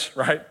church,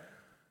 right?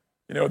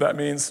 You know what that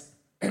means?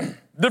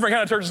 Different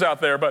kind of churches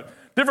out there, but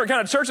different kind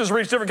of churches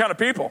reach different kind of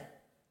people,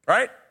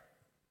 right?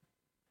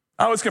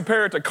 I always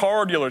compare it to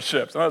car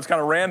dealerships. I know it's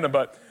kind of random,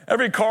 but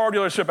every car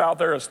dealership out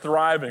there is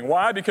thriving.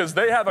 Why? Because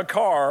they have a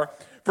car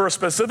for a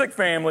specific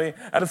family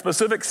at a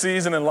specific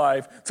season in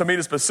life to meet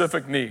a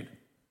specific need.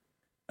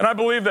 And I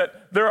believe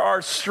that there are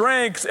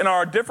strengths in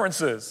our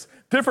differences.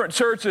 Different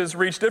churches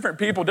reach different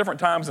people different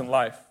times in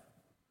life.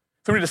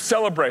 So we need to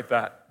celebrate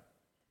that.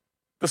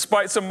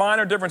 Despite some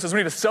minor differences, we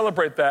need to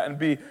celebrate that and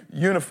be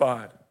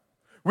unified.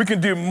 We can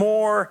do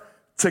more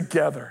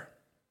together.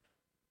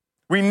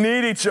 We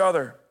need each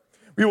other.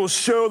 We will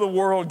show the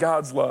world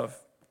God's love.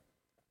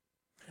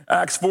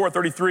 Acts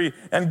 4:33,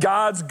 and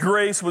God's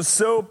grace was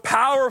so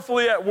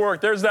powerfully at work.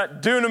 There's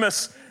that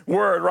dunamis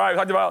word, right? We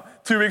talked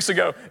about 2 weeks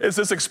ago. It's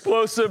this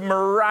explosive,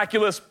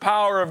 miraculous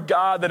power of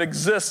God that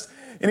exists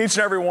in each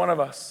and every one of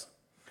us.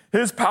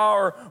 His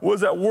power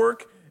was at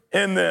work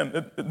in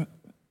them.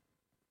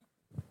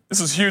 This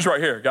is huge right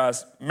here,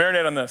 guys.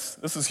 Marinate on this.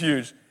 This is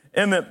huge.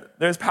 In them,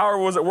 His power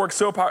was at work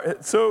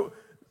so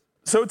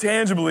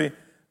tangibly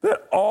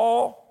that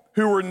all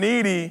who were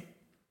needy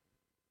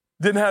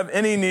didn't have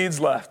any needs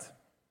left.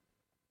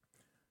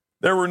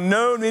 There were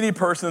no needy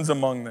persons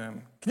among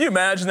them. Can you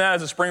imagine that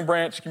as a Spring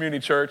Branch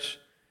Community Church?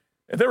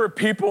 If there were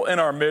people in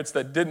our midst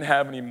that didn't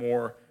have any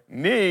more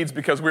needs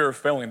because we were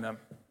failing them.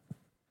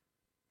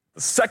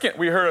 The second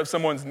we heard of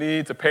someone's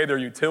need to pay their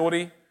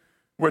utility,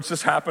 which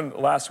just happened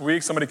last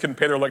week, somebody couldn't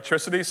pay their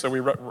electricity, so we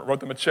wrote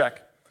them a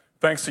check.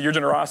 Thanks to your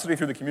generosity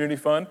through the community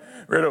fund,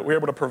 we're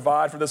able to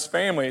provide for this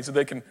family so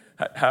they can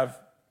have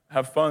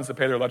funds to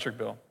pay their electric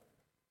bill.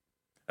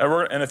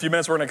 And in a few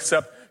minutes, we're going to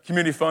accept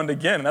community fund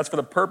again, and that's for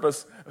the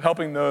purpose of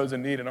helping those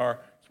in need in our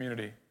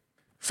community.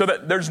 So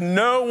that there's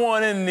no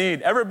one in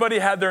need. Everybody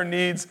had their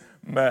needs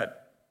met.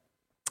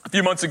 A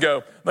few months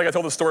ago, like I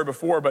told the story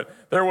before, but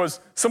there was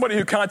somebody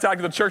who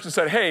contacted the church and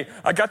said, hey,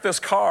 I got this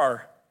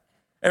car,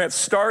 and it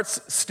starts,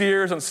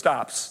 steers, and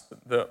stops.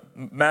 The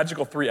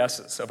magical 3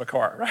 S's of a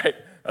car, right?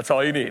 That's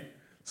all you need.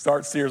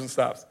 Starts, steers, and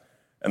stops.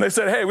 And they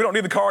said, hey, we don't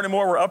need the car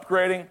anymore. We're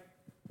upgrading.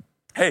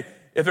 Hey,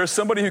 if there's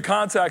somebody who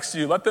contacts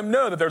you, let them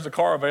know that there's a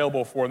car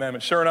available for them.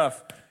 And sure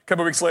enough, a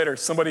couple of weeks later,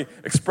 somebody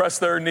expressed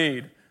their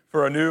need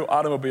for a new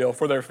automobile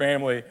for their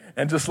family.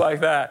 And just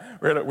like that,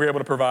 we're able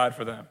to provide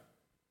for them.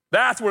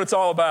 That's what it's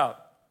all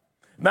about.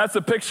 And that's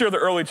the picture of the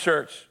early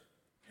church.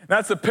 And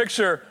that's the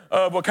picture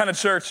of what kind of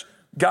church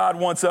God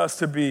wants us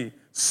to be.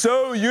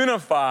 So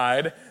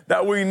unified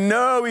that we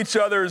know each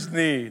other's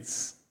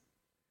needs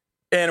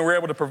and we're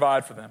able to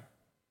provide for them.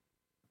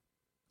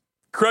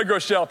 Craig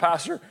Rochelle,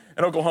 pastor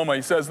in Oklahoma,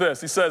 he says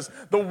this. He says,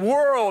 the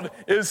world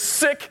is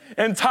sick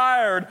and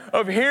tired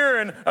of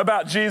hearing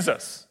about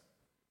Jesus.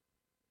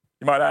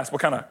 You might ask,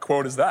 what kind of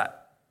quote is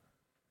that?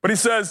 But he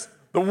says,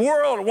 the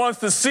world wants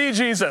to see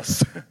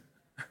Jesus.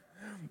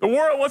 The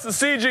world wants to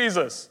see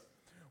Jesus.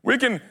 We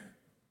can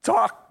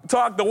talk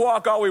the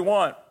walk all we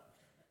want,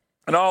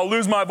 and I'll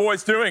lose my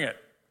voice doing it.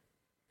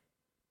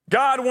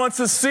 God wants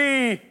to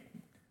see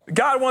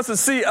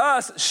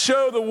us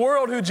show the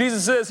world who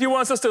Jesus is. He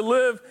wants us to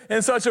live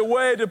in such a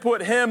way to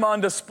put him on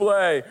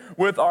display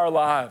with our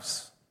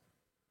lives.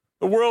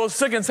 The world is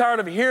sick and tired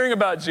of hearing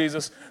about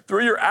Jesus.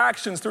 Through your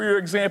actions, through your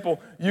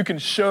example, you can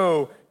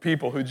show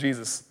people who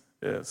Jesus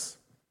is.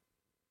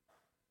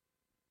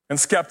 And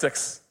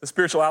skeptics, the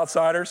spiritual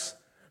outsiders,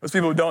 those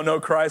people who don't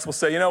know Christ will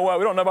say, you know what,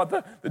 we don't know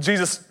about the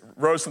Jesus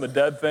rose from the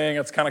dead thing.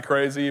 It's kind of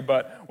crazy.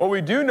 But what we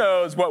do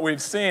know is what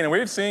we've seen. And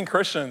we've seen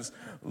Christians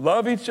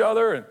love each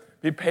other and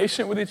be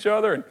patient with each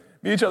other and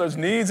meet each other's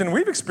needs. And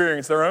we've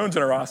experienced their own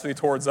generosity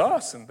towards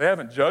us. And they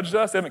haven't judged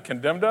us. They haven't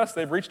condemned us.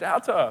 They've reached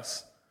out to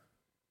us.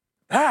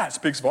 That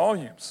speaks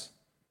volumes.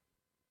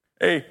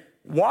 A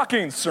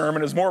walking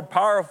sermon is more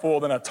powerful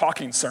than a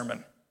talking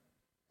sermon.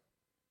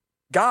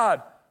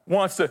 God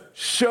wants to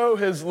show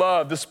his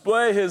love,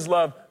 display his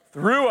love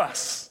through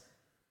us.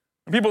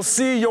 When people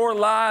see your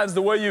lives,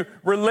 the way you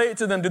relate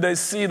to them, do they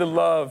see the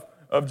love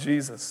of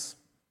Jesus?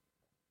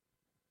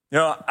 You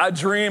know, I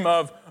dream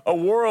of a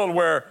world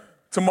where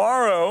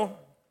tomorrow,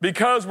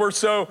 because we're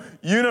so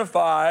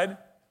unified,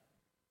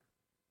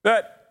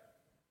 that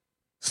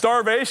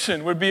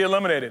starvation would be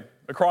eliminated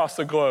across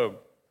the globe.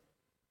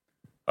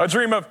 I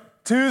dream of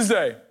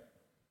Tuesday.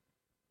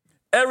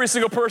 Every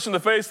single person to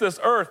face this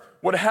earth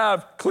would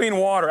have clean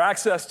water,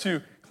 access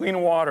to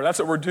clean water. That's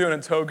what we're doing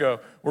in Togo.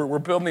 We're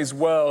building these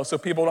wells so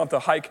people don't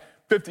have to hike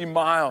 50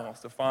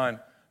 miles to find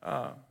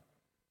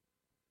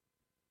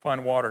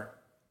water.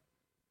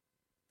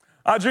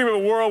 I dream of a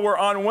world where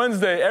on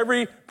Wednesday,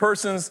 every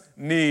person's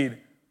need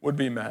would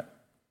be met.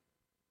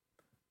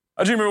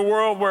 I dream of a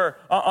world where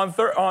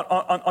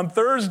on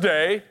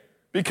Thursday,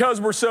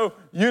 because we're so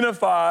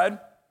unified,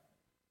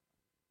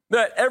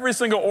 that every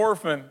single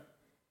orphan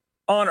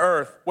on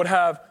earth would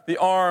have the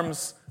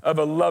arms of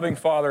a loving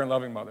father and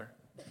loving mother.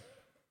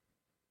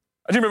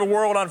 I dream of a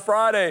world on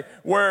Friday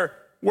where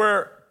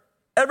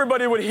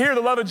everybody would hear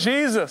the love of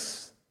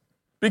Jesus.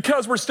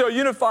 Because we're still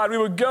unified, we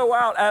would go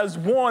out as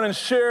one and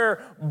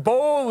share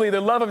boldly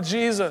the love of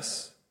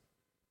Jesus.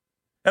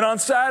 And on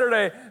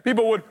Saturday,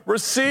 people would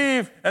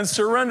receive and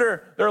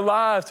surrender their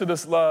lives to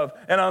this love.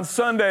 And on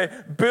Sunday,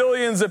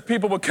 billions of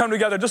people would come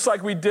together, just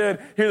like we did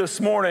here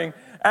this morning,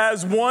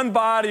 as one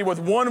body with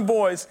one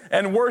voice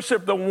and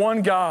worship the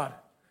one God,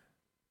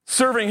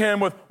 serving him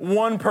with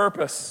one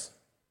purpose,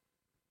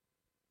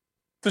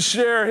 to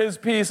share his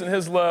peace and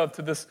his love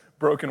to this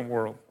broken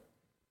world.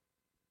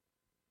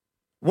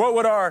 What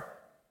would our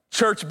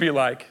church be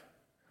like?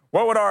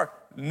 What would our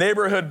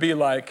neighborhood be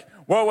like?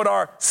 What would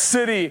our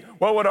city,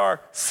 what would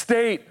our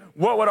state,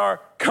 what would our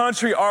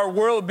country, our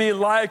world be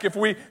like if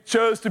we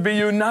chose to be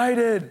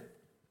united?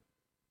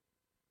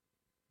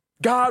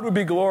 God would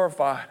be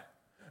glorified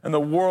and the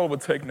world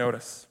would take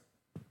notice.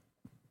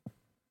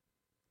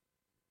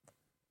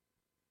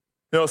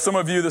 You know, some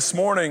of you this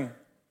morning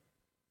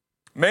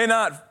may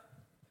not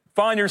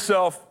find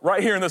yourself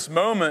right here in this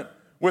moment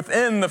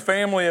within the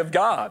family of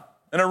God.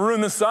 In a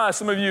room this size,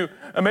 some of you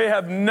may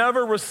have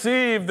never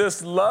received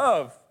this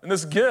love and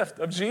this gift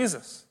of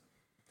Jesus.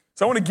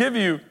 So I want to give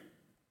you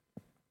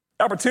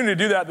the opportunity to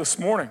do that this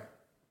morning.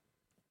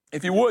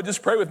 If you would,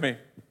 just pray with me.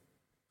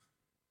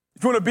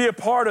 If you want to be a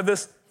part of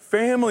this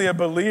family of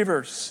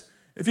believers,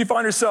 if you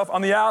find yourself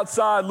on the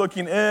outside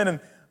looking in, and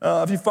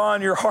if you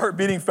find your heart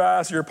beating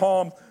fast, your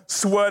palm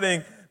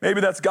sweating, maybe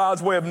that's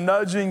God's way of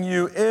nudging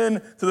you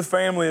into the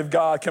family of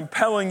God,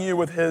 compelling you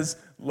with his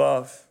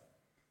love.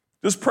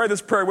 Just pray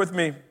this prayer with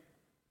me.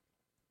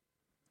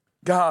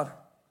 God,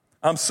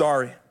 I'm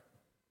sorry.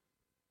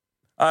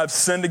 I've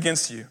sinned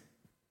against you.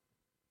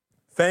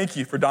 Thank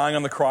you for dying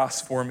on the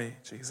cross for me,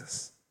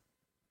 Jesus.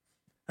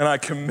 And I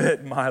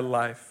commit my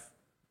life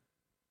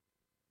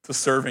to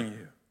serving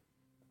you,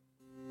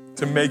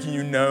 to making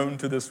you known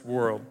to this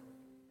world.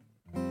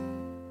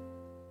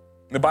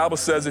 The Bible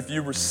says if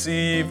you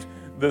received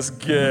this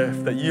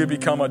gift, that you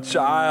become a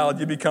child,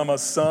 you become a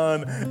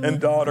son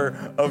and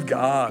daughter of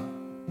God.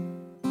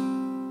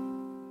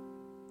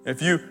 If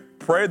you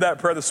prayed that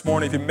prayer this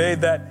morning, if you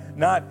made that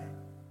not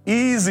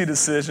easy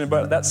decision,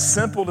 but that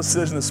simple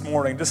decision this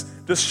morning, just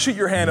shoot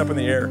your hand up in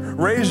the air.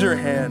 Raise your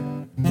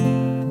hand.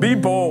 Be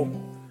bold.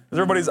 As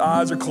everybody's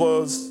eyes are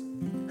closed,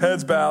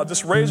 heads bowed,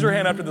 just raise your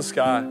hand up to the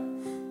sky.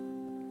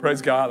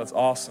 Praise God, that's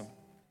awesome.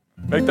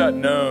 Make that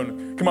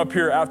known. Come up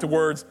here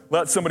afterwards.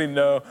 Let somebody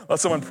know. Let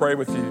someone pray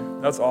with you.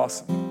 That's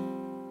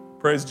awesome.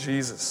 Praise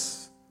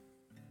Jesus.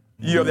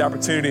 You have the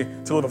opportunity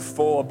to live a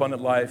full,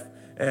 abundant life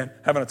and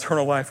have an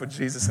eternal life with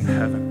Jesus in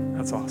heaven.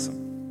 That's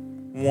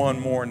awesome. One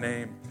more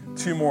name,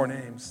 two more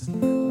names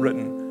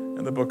written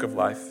in the book of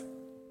life.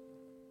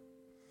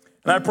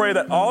 And I pray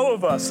that all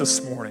of us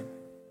this morning,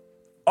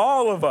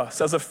 all of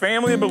us as a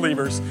family of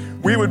believers,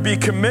 we would be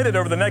committed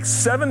over the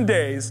next 7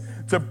 days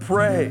to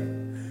pray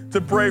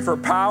for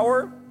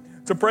power,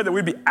 to pray that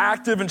we'd be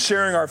active in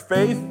sharing our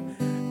faith,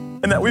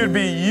 and that we would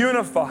be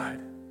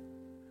unified,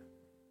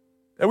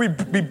 that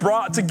we'd be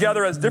brought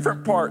together as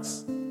different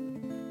parts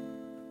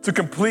to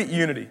complete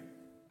unity.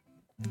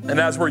 And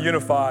as we're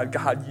unified,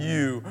 God,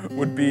 you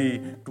would be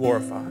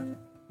glorified.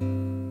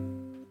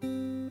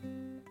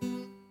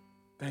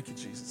 Thank you,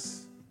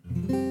 Jesus.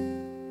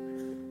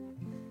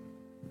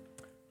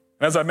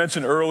 As I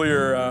mentioned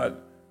earlier,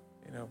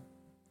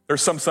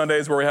 there's some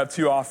Sundays where we have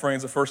two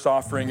offerings. The first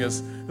offering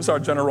is just our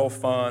general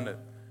fund.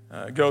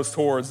 It goes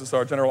towards just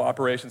our general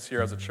operations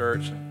here as a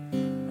church.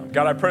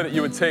 God, I pray that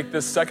you would take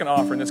this second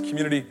offering, this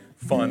community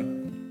fund,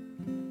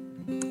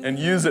 and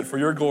use it for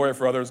your glory,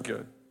 for others'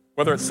 good.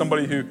 Whether it's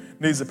somebody who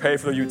needs to pay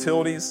for their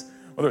utilities,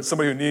 whether it's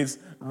somebody who needs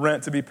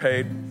rent to be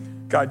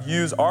paid, God,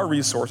 use our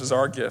resources,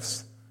 our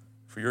gifts,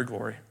 for your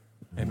glory.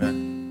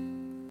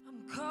 Amen.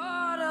 I'm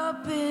caught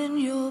up in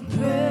your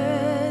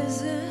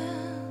presence.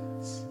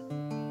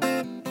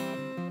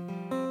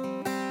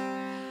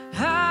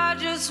 I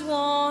just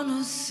want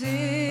to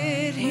sing.